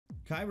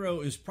Cairo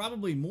is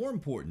probably more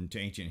important to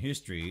ancient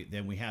history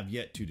than we have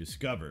yet to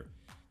discover.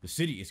 The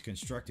city is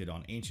constructed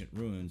on ancient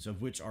ruins,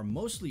 of which are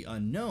mostly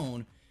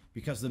unknown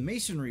because the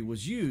masonry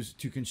was used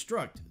to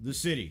construct the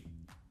city.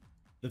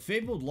 The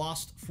fabled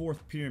lost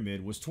fourth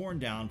pyramid was torn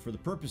down for the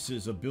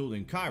purposes of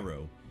building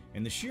Cairo,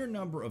 and the sheer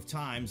number of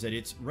times that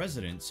its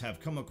residents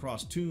have come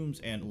across tombs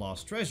and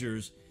lost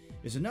treasures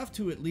is enough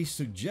to at least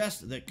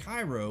suggest that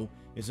Cairo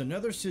is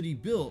another city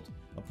built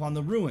upon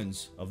the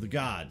ruins of the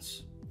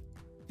gods.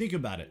 Think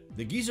about it,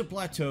 the Giza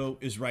Plateau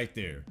is right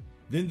there,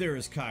 then there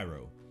is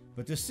Cairo,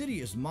 but the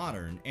city is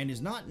modern and is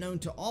not known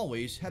to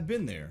always have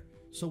been there.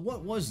 So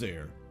what was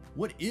there?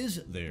 What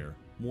is there?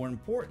 More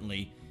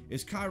importantly,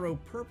 is Cairo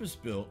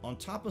purpose-built on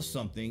top of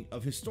something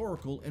of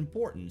historical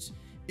importance?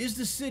 Is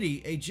the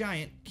city a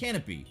giant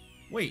canopy?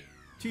 Wait,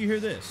 till you hear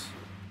this.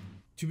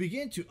 To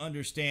begin to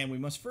understand, we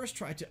must first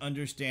try to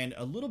understand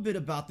a little bit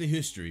about the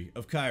history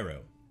of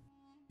Cairo.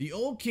 The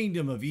Old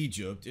Kingdom of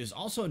Egypt is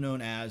also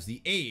known as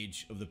the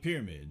Age of the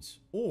Pyramids,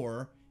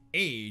 or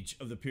Age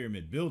of the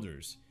Pyramid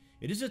Builders.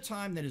 It is a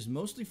time that is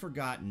mostly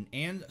forgotten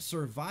and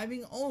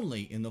surviving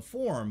only in the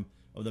form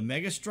of the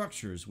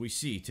megastructures we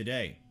see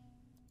today.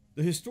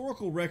 The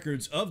historical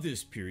records of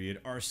this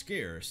period are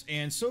scarce,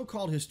 and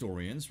so-called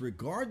historians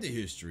regard the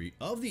history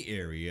of the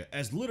area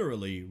as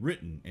literally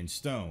written in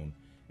stone,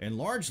 and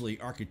largely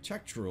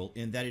architectural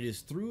in that it is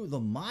through the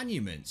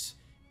monuments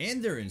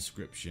and their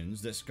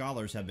inscriptions that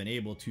scholars have been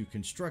able to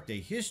construct a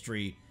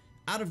history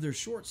out of their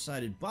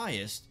short-sighted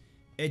biased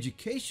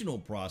educational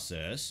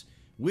process,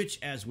 which,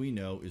 as we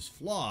know, is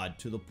flawed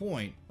to the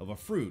point of a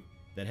fruit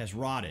that has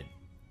rotted.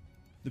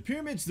 The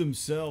pyramids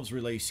themselves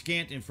relay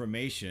scant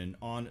information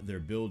on their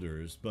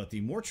builders, but the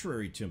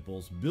mortuary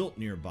temples built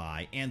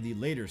nearby and the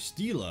later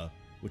stela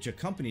which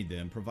accompanied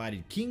them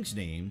provided kings'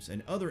 names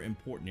and other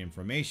important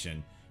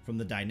information from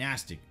the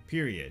dynastic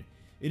period.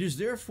 It is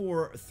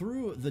therefore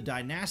through the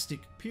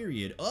dynastic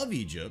period of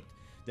Egypt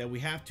that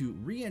we have to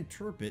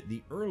reinterpret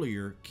the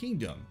earlier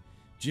kingdom,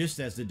 just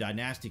as the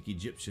dynastic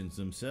Egyptians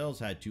themselves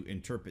had to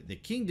interpret the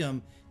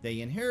kingdom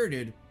they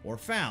inherited or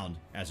found,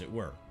 as it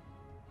were.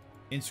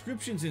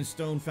 Inscriptions in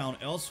stone found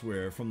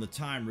elsewhere from the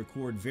time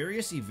record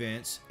various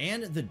events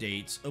and the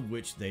dates of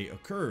which they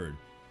occurred.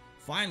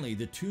 Finally,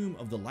 the tomb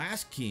of the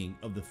last king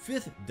of the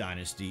 5th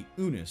dynasty,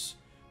 Unas,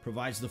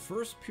 provides the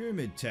first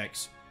pyramid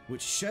text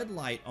which shed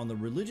light on the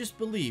religious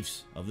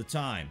beliefs of the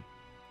time.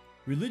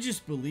 Religious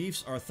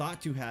beliefs are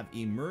thought to have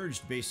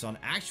emerged based on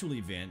actual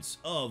events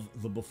of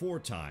the before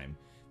time.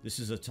 This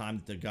is a time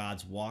that the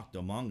gods walked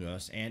among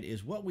us and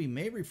is what we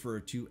may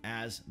refer to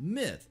as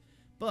myth,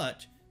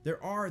 but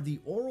there are the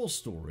oral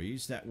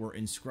stories that were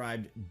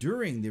inscribed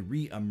during the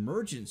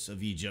re-emergence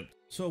of Egypt.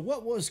 So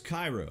what was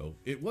Cairo?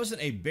 It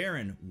wasn't a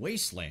barren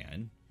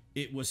wasteland,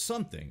 it was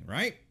something,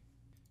 right?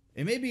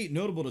 It may be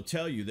notable to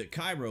tell you that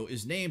Cairo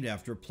is named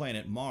after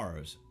planet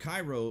Mars.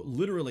 Cairo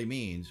literally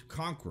means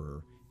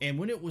conqueror, and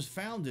when it was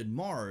founded,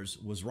 Mars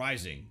was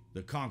rising,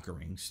 the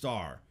conquering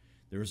star.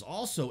 There is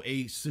also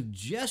a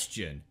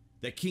suggestion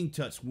that King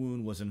Tut's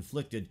wound was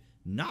inflicted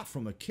not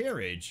from a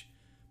carriage,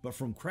 but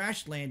from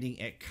crash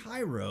landing at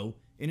Cairo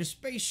in a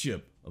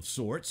spaceship of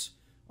sorts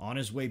on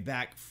his way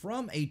back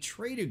from a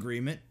trade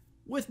agreement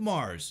with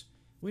Mars.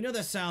 We know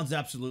that sounds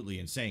absolutely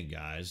insane,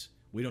 guys.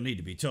 We don't need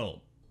to be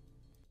told.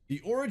 The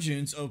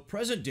origins of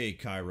present-day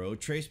Cairo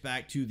trace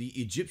back to the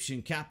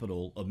Egyptian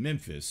capital of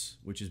Memphis,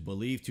 which is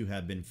believed to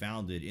have been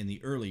founded in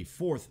the early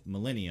 4th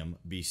millennium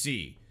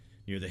BC,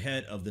 near the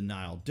head of the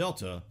Nile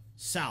Delta,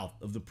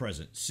 south of the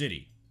present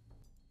city.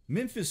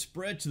 Memphis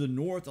spread to the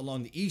north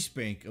along the east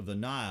bank of the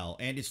Nile,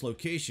 and its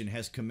location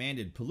has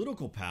commanded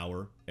political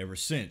power ever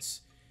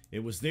since.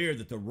 It was there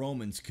that the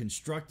Romans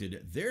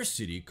constructed their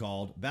city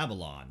called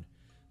Babylon.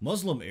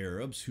 Muslim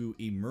Arabs who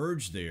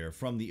emerged there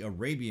from the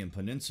Arabian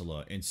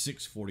Peninsula in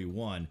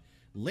 641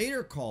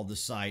 later called the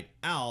site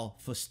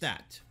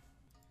Al-Fustat.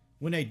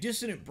 When a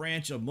dissident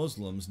branch of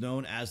Muslims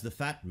known as the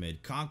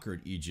Fatimid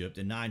conquered Egypt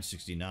in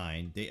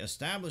 969, they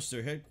established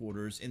their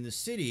headquarters in the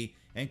city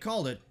and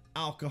called it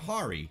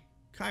Al-Kahari,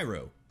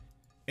 Cairo.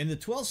 In the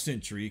 12th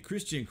century,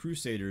 Christian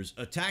crusaders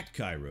attacked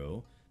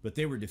Cairo, but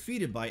they were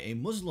defeated by a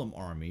Muslim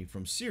army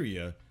from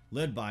Syria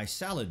led by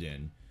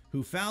Saladin,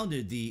 who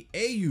founded the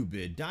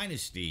Ayyubid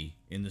dynasty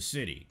in the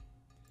city.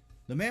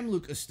 The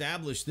Mamluk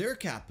established their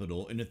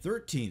capital in the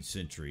 13th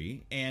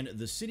century, and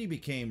the city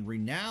became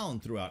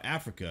renowned throughout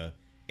Africa,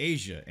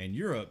 Asia, and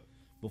Europe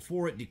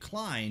before it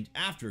declined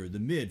after the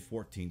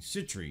mid-14th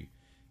century.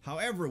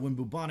 However, when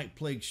bubonic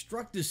plague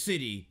struck the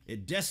city,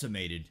 it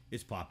decimated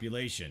its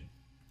population.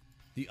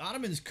 The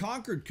Ottomans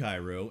conquered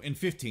Cairo in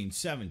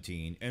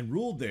 1517 and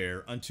ruled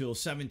there until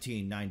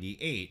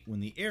 1798,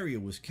 when the area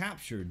was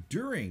captured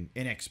during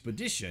an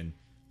expedition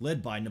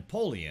led by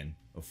Napoleon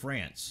of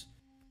France.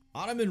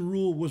 Ottoman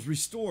rule was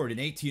restored in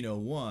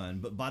 1801,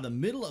 but by the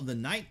middle of the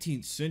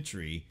 19th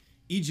century,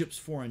 Egypt's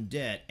foreign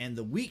debt and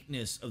the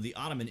weakness of the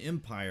Ottoman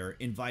Empire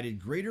invited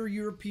greater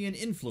European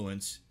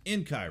influence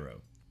in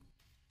Cairo.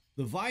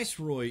 The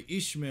Viceroy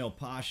Ismail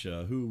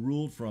Pasha, who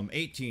ruled from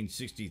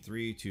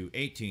 1863 to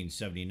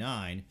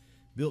 1879,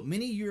 built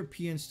many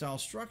European-style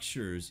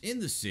structures in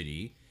the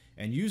city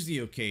and used the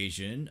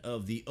occasion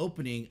of the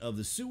opening of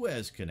the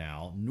Suez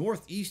Canal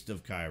northeast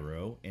of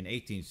Cairo in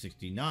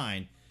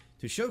 1869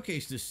 to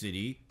showcase the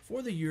city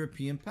for the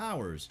European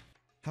powers.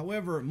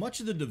 However, much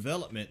of the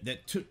development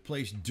that took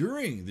place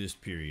during this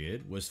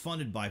period was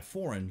funded by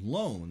foreign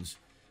loans,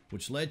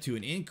 which led to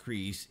an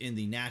increase in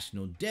the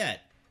national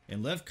debt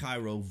and left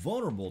Cairo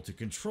vulnerable to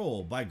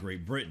control by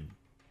Great Britain.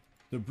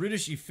 The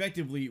British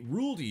effectively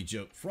ruled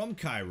Egypt from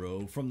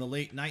Cairo from the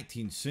late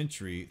 19th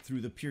century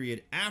through the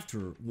period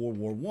after World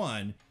War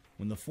I,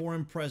 when the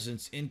foreign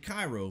presence in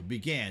Cairo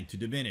began to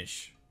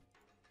diminish.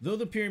 Though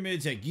the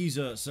pyramids at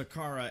Giza,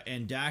 Saqqara,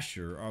 and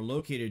Dashur are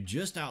located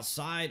just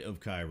outside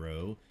of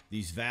Cairo,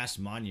 these vast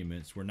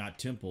monuments were not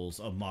temples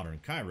of modern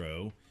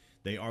Cairo.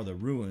 They are the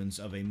ruins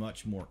of a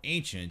much more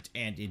ancient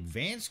and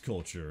advanced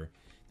culture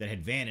that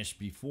had vanished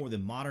before the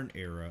modern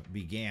era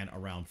began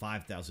around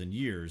 5,000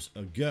 years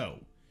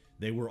ago.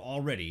 They were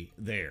already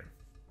there.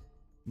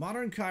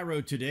 Modern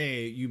Cairo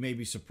today, you may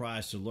be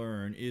surprised to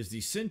learn, is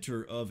the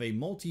center of a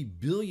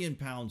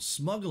multi-billion-pound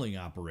smuggling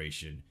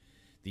operation.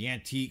 The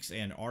antiques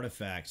and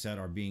artifacts that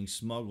are being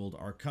smuggled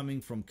are coming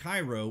from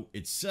Cairo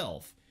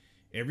itself.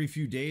 Every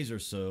few days or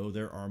so,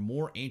 there are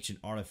more ancient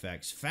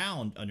artifacts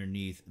found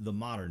underneath the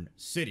modern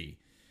city.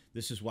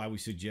 This is why we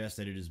suggest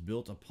that it is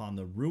built upon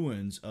the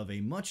ruins of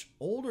a much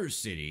older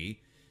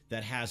city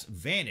that has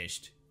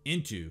vanished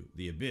into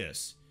the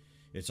abyss.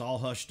 It's all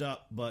hushed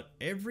up, but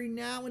every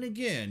now and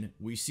again,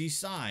 we see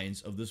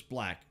signs of this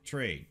black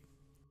trade.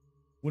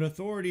 When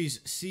authorities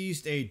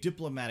seized a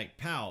diplomatic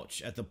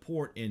pouch at the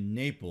port in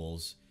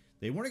Naples,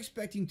 they weren't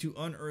expecting to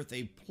unearth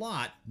a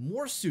plot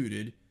more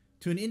suited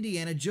to an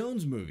Indiana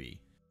Jones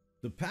movie.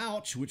 The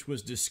pouch, which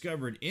was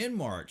discovered in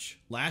March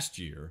last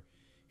year,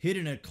 hid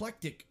an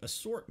eclectic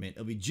assortment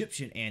of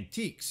Egyptian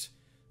antiques,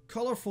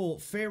 colorful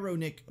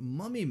pharaonic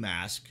mummy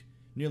mask,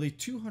 nearly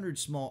 200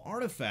 small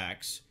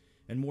artifacts,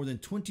 and more than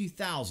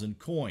 20,000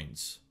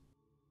 coins.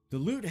 The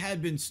loot had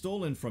been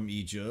stolen from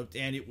Egypt,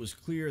 and it was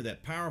clear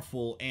that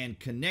powerful and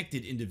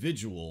connected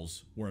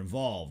individuals were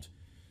involved.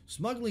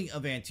 Smuggling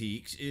of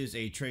antiques is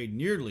a trade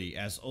nearly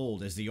as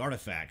old as the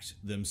artifacts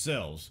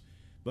themselves,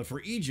 but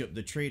for Egypt,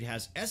 the trade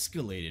has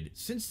escalated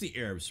since the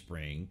Arab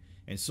Spring,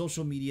 and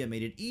social media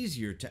made it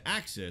easier to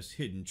access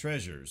hidden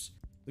treasures.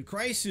 The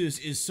crisis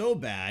is so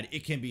bad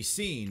it can be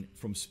seen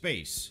from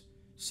space.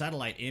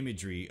 Satellite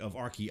imagery of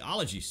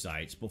archaeology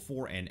sites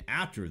before and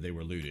after they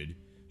were looted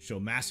show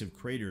massive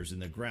craters in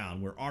the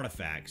ground where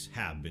artifacts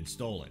have been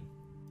stolen.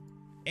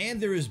 And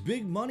there is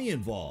big money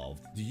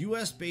involved. The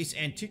US-based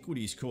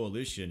Antiquities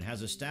Coalition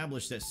has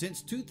established that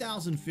since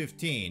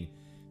 2015,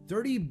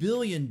 $30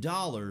 billion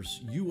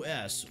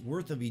US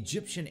worth of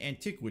Egyptian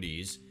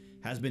antiquities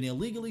has been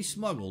illegally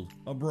smuggled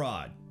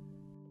abroad.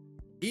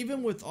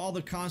 Even with all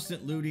the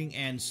constant looting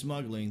and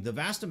smuggling, the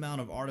vast amount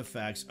of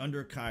artifacts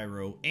under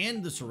Cairo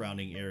and the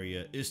surrounding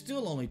area is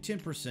still only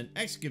 10%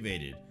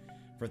 excavated.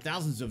 For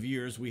thousands of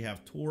years, we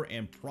have tore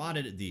and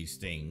prodded these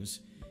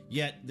things,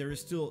 yet there is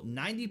still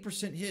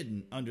 90%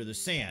 hidden under the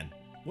sand.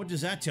 What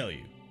does that tell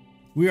you?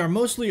 We are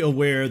mostly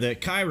aware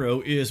that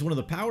Cairo is one of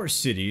the power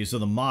cities of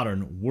the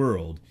modern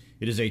world.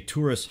 It is a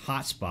tourist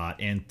hotspot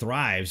and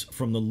thrives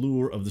from the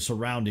lure of the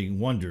surrounding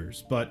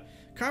wonders. But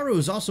Cairo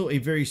is also a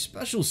very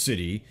special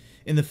city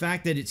in the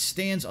fact that it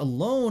stands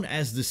alone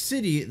as the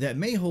city that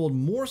may hold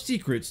more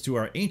secrets to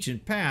our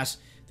ancient past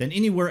than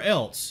anywhere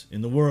else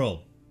in the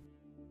world.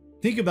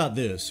 Think about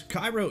this.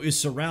 Cairo is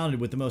surrounded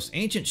with the most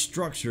ancient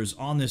structures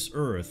on this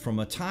earth from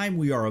a time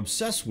we are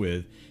obsessed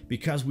with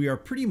because we are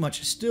pretty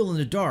much still in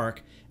the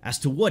dark as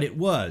to what it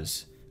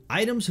was.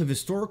 Items of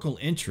historical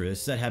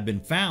interest that have been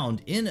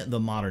found in the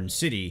modern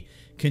city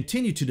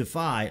continue to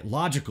defy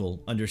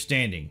logical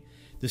understanding.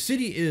 The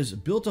city is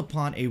built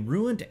upon a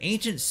ruined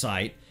ancient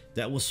site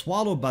that was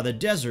swallowed by the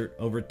desert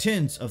over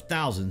tens of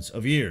thousands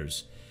of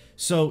years.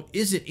 So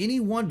is it any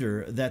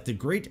wonder that the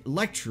great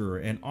lecturer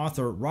and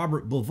author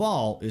Robert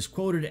Bauval is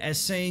quoted as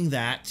saying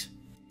that,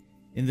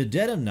 "In the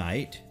dead of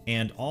night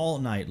and all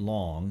night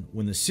long,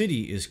 when the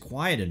city is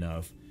quiet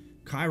enough,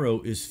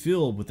 Cairo is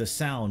filled with the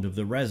sound of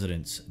the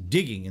residents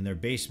digging in their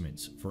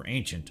basements for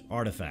ancient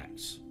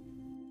artifacts."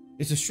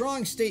 It's a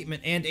strong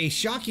statement and a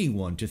shocking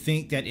one to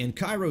think that in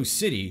Cairo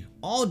City,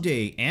 all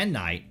day and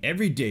night,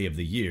 every day of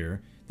the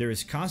year, there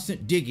is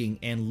constant digging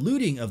and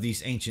looting of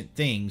these ancient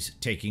things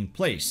taking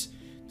place.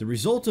 The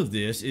result of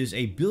this is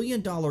a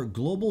billion-dollar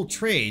global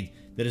trade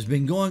that has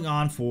been going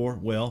on for,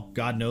 well,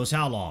 God knows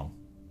how long.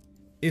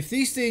 If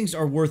these things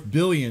are worth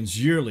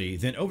billions yearly,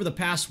 then over the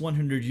past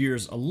 100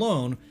 years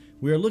alone,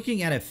 we are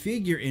looking at a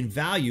figure in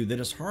value that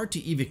is hard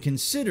to even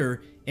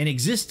consider an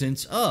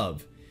existence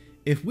of.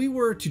 If we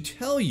were to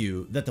tell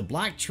you that the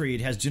black trade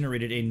has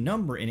generated a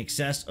number in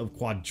excess of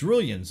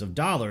quadrillions of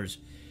dollars,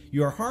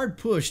 you are hard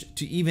pushed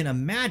to even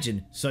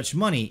imagine such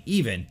money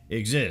even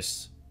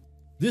exists.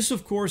 This,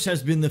 of course,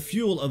 has been the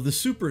fuel of the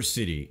super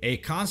city. A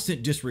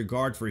constant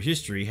disregard for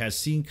history has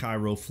seen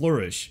Cairo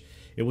flourish.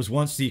 It was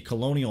once the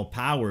colonial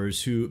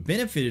powers who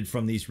benefited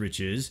from these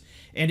riches,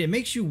 and it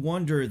makes you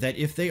wonder that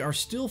if they are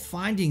still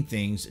finding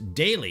things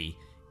daily,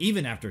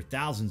 even after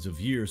thousands of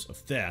years of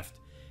theft,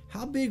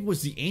 how big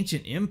was the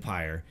ancient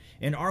empire,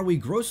 and are we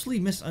grossly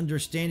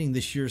misunderstanding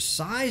the sheer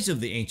size of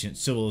the ancient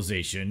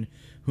civilization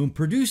whom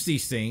produced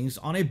these things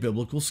on a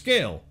biblical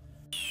scale?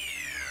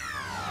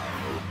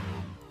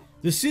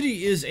 The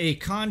city is a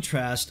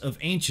contrast of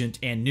ancient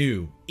and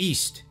new,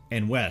 east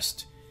and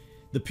west.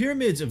 The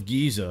pyramids of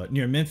Giza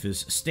near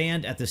Memphis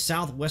stand at the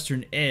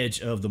southwestern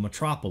edge of the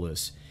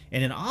metropolis,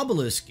 and an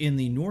obelisk in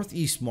the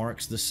northeast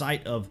marks the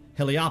site of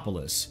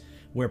Heliopolis,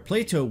 where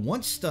Plato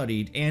once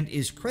studied and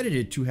is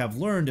credited to have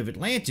learned of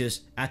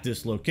Atlantis at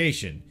this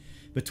location.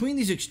 Between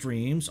these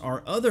extremes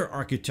are other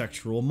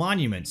architectural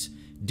monuments,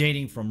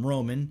 dating from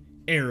Roman,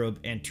 Arab,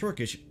 and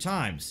Turkish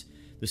times.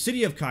 The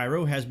city of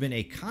Cairo has been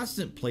a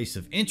constant place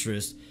of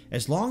interest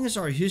as long as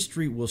our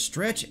history will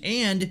stretch,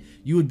 and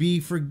you would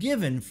be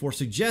forgiven for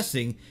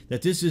suggesting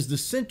that this is the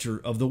center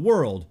of the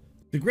world.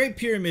 The Great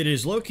Pyramid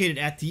is located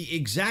at the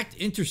exact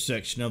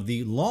intersection of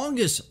the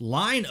longest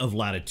line of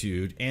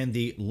latitude and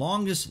the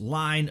longest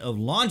line of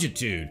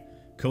longitude.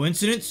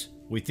 Coincidence?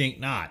 We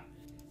think not.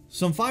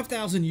 Some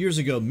 5,000 years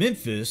ago,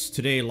 Memphis,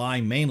 today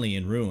lying mainly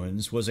in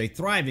ruins, was a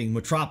thriving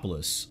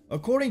metropolis.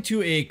 According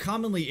to a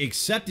commonly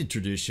accepted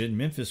tradition,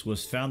 Memphis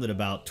was founded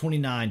about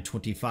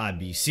 2925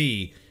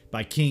 BC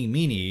by King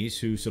Menes,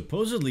 who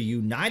supposedly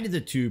united the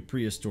two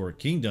prehistoric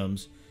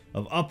kingdoms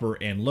of Upper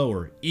and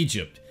Lower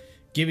Egypt,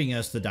 giving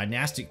us the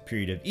dynastic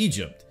period of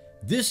Egypt.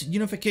 This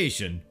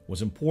unification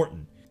was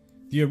important.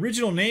 The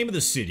original name of the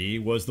city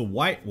was the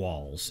White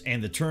Walls,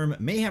 and the term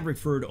may have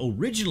referred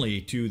originally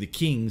to the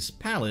king's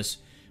palace,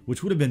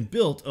 which would have been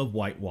built of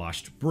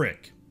whitewashed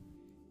brick.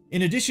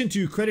 In addition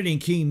to crediting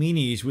King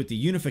Menes with the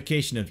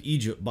unification of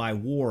Egypt by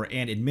war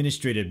and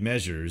administrative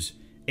measures,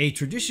 a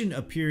tradition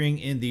appearing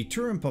in the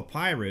Turin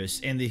Papyrus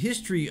and the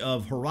history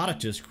of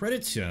Herodotus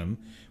credits him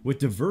with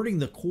diverting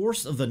the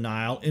course of the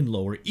Nile in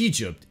Lower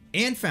Egypt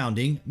and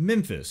founding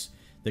Memphis,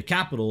 the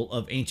capital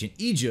of ancient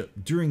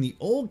Egypt during the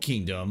Old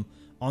Kingdom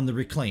on the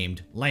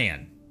reclaimed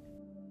land.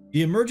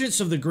 The emergence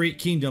of the Great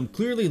Kingdom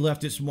clearly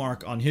left its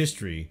mark on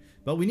history,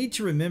 but we need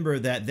to remember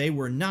that they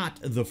were not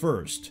the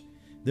first.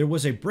 There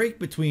was a break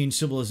between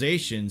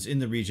civilizations in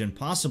the region,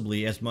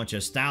 possibly as much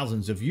as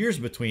thousands of years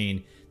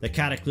between the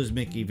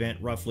cataclysmic event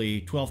roughly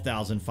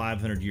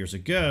 12,500 years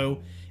ago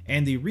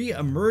and the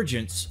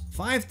re-emergence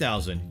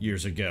 5,000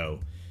 years ago.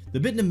 The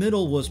bit in the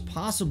middle was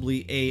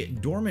possibly a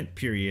dormant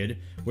period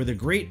where the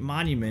great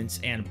monuments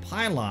and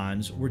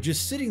pylons were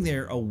just sitting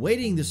there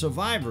awaiting the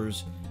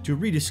survivors to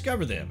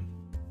rediscover them.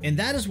 And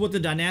that is what the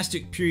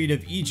dynastic period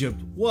of Egypt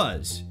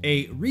was: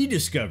 a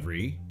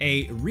rediscovery,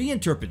 a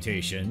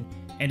reinterpretation,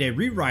 and a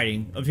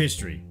rewriting of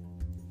history.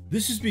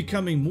 This is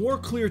becoming more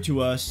clear to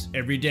us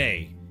every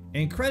day.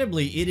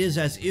 Incredibly, it is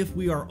as if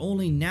we are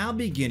only now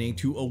beginning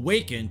to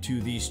awaken to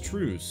these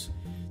truths.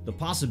 The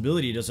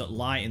possibility doesn't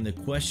lie in the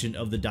question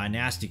of the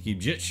dynastic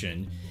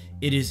Egyptian.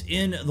 It is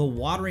in the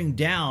watering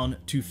down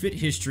to fit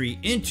history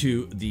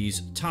into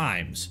these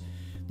times.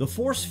 The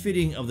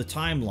force-fitting of the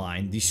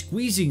timeline, the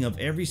squeezing of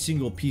every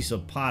single piece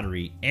of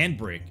pottery and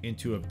brick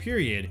into a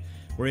period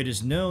where it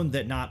is known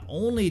that not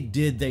only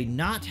did they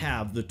not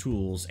have the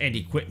tools and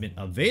equipment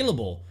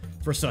available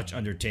for such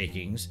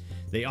undertakings,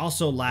 they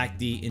also lacked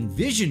the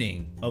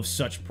envisioning of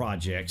such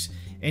projects,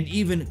 and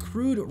even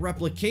crude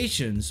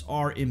replications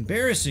are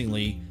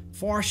embarrassingly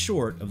far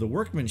short of the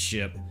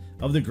workmanship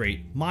of the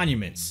great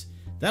monuments.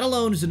 That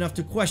alone is enough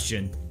to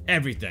question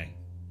everything.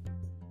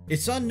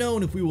 It's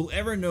unknown if we will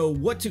ever know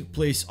what took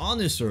place on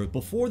this earth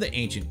before the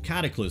ancient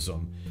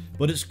cataclysm,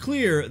 but it's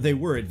clear they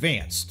were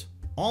advanced,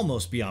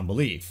 almost beyond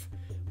belief.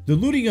 The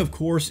looting, of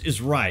course, is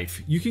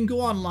rife. You can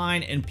go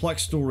online and pluck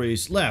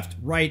stories left,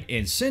 right,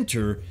 and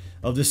center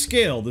of the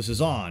scale this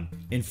is on.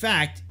 In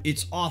fact,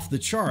 it's off the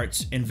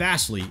charts and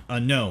vastly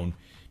unknown.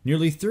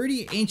 Nearly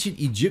 30 ancient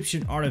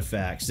Egyptian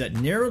artifacts that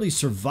narrowly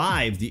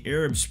survived the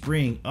Arab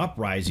Spring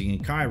uprising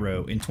in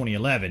Cairo in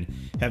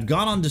 2011 have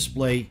gone on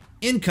display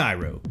in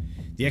Cairo.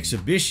 The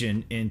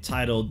exhibition,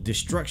 entitled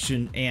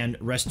Destruction and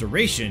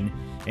Restoration,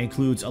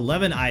 includes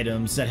 11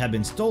 items that have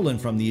been stolen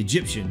from the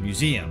Egyptian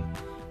Museum.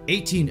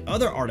 18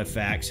 other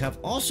artifacts have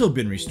also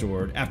been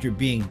restored after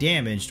being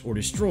damaged or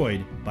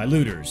destroyed by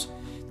looters.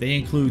 They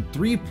include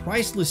 3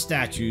 priceless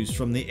statues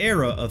from the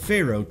era of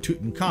Pharaoh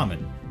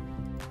Tutankhamun.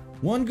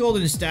 One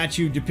golden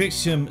statue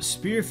depicts him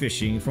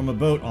spearfishing from a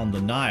boat on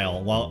the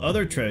Nile, while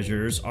other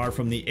treasures are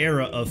from the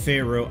era of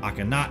Pharaoh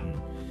Akhenaten.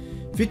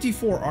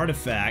 54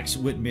 artifacts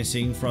went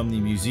missing from the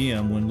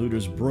museum when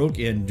looters broke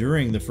in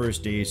during the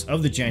first days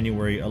of the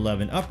January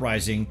 11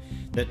 uprising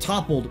that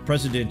toppled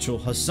presidential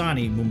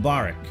Hassani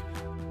Mubarak.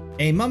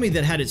 A mummy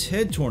that had its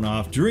head torn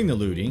off during the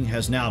looting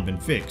has now been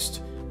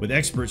fixed, with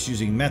experts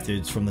using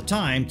methods from the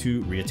time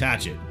to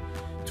reattach it.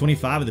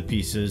 25 of the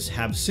pieces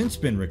have since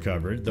been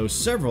recovered, though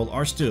several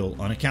are still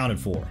unaccounted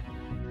for.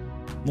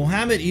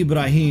 Mohammed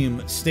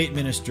Ibrahim, State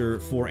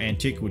Minister for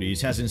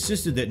Antiquities, has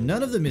insisted that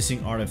none of the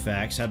missing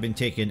artifacts have been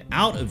taken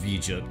out of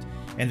Egypt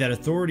and that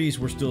authorities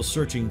were still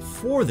searching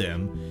for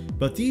them,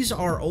 but these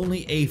are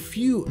only a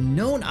few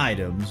known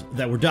items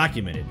that were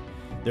documented.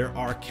 There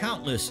are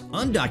countless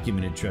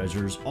undocumented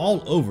treasures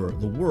all over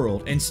the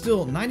world, and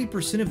still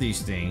 90% of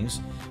these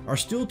things are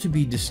still to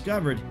be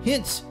discovered,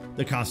 hence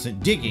the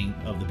constant digging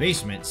of the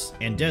basements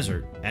and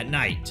desert at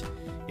night.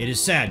 It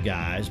is sad,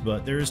 guys,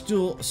 but there is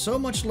still so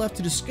much left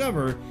to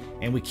discover,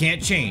 and we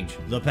can't change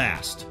the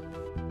past.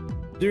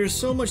 There is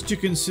so much to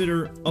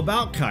consider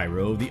about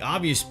Cairo, the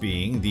obvious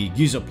being the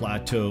Giza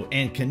Plateau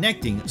and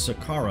connecting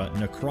Saqqara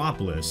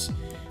necropolis.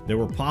 There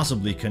were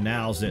possibly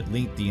canals that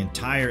linked the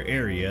entire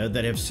area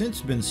that have since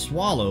been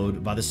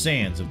swallowed by the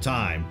sands of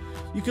time.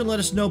 You can let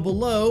us know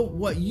below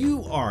what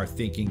you are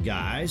thinking,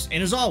 guys,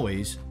 and as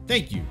always,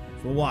 thank you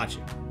for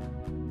watching.